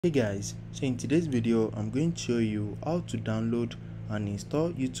Hey guys, so in today's video I'm going to show you how to download and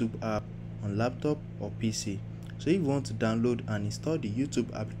install YouTube app on laptop or PC. So if you want to download and install the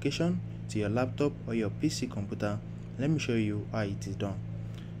YouTube application to your laptop or your PC computer, let me show you how it is done.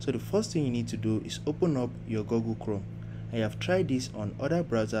 So the first thing you need to do is open up your Google Chrome. I have tried this on other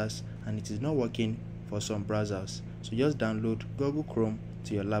browsers and it is not working for some browsers. So just download Google Chrome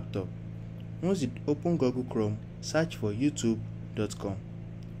to your laptop. Once you open Google Chrome, search for youtube.com.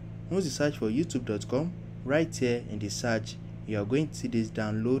 Once you search for youtube.com, right here in the search, you are going to see this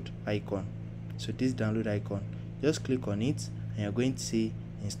download icon. So this download icon, just click on it and you're going to see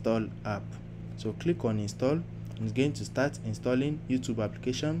install app. So click on install and it's going to start installing YouTube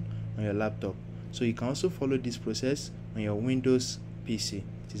application on your laptop. So you can also follow this process on your Windows PC.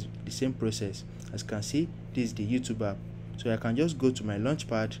 It is the same process. As you can see, this is the YouTube app. So I can just go to my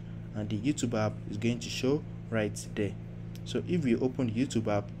launchpad and the YouTube app is going to show right there. So if you open the YouTube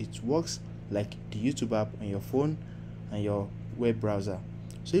app, it works like the YouTube app on your phone and your web browser.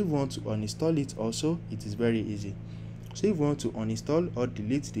 So if you want to uninstall it also, it is very easy. So if you want to uninstall or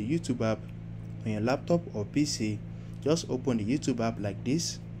delete the YouTube app on your laptop or PC, just open the YouTube app like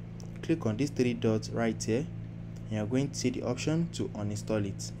this, click on these three dots right here, and you're going to see the option to uninstall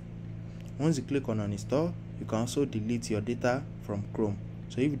it. Once you click on uninstall, you can also delete your data from Chrome.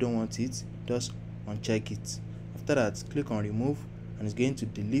 So if you don't want it, just uncheck it. After that, click on remove and it's going to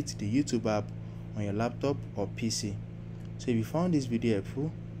delete the YouTube app on your laptop or PC. So if you found this video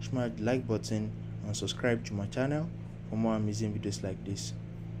helpful, smash the like button and subscribe to my channel for more amazing videos like this.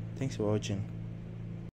 Thanks for watching.